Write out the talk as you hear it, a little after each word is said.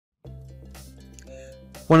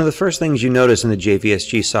One of the first things you notice in the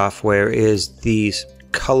JVSG software is these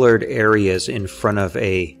colored areas in front of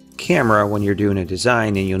a camera when you're doing a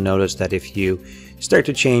design, and you'll notice that if you start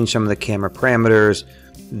to change some of the camera parameters,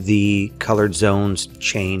 the colored zones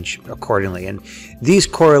change accordingly. And these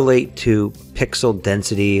correlate to pixel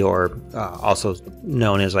density, or also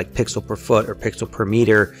known as like pixel per foot or pixel per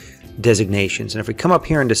meter designations. And if we come up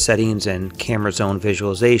here into settings and camera zone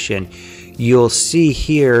visualization, you'll see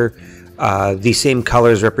here these same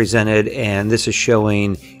colors represented, and this is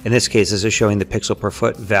showing, in this case, this is showing the pixel per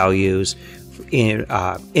foot values in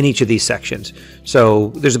each of these sections. So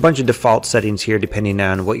there's a bunch of default settings here depending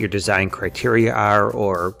on what your design criteria are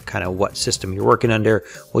or kind of what system you're working under.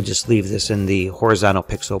 We'll just leave this in the horizontal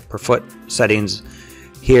pixel per foot settings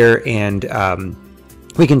here, and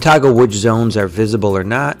we can toggle which zones are visible or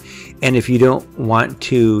not. And if you don't want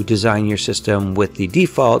to design your system with the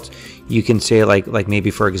defaults, you can say like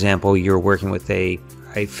maybe, for example, you're working with a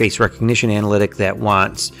face recognition analytic that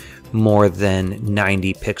wants more than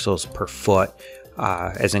 90 pixels per foot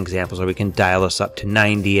as an example. So we can dial this up to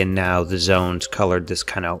 90, and now the zones colored this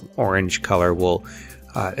kind of orange color will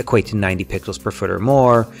equate to 90 pixels per foot or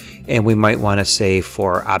more. And we might want to say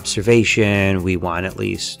for observation we want at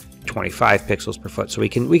least 25 pixels per foot. So we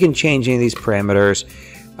can change any of these parameters.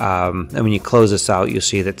 And when you close this out, you'll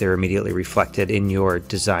see that they're immediately reflected in your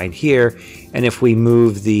design here. And if we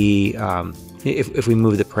move the if we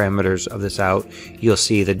move the parameters of this out, you'll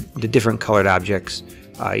see the different colored objects.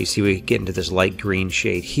 You see we get into this light green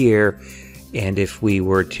shade here, and if we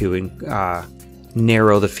were to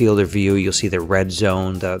narrow the field of view, you'll see the red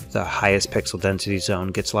zone, the highest pixel density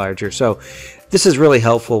zone, gets larger. So this is really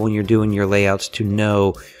helpful when you're doing your layouts to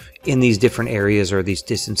know in these different areas or these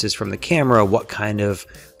distances from the camera what kind of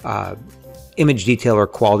image detail or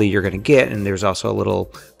quality you're going to get. And there's also a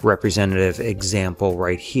little representative example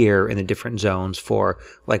right here in the different zones for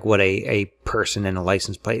like what a person and a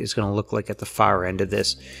license plate is going to look like at the far end of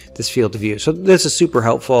this field of view. So this is super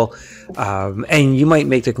helpful, and you might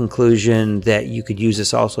make the conclusion that you could use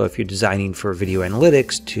this also if you're designing for video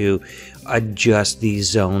analytics to adjust these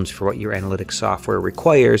zones for what your analytics software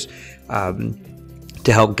requires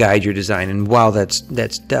to help guide your design. And while that's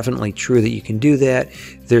definitely true that you can do that,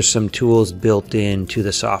 there's some tools built into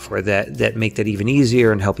the software that make that even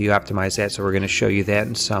easier and help you optimize that. So we're going to show you that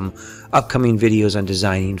in some upcoming videos on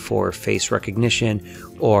designing for face recognition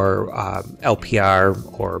or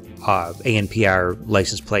LPR or ANPR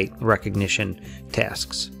license plate recognition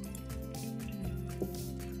tasks.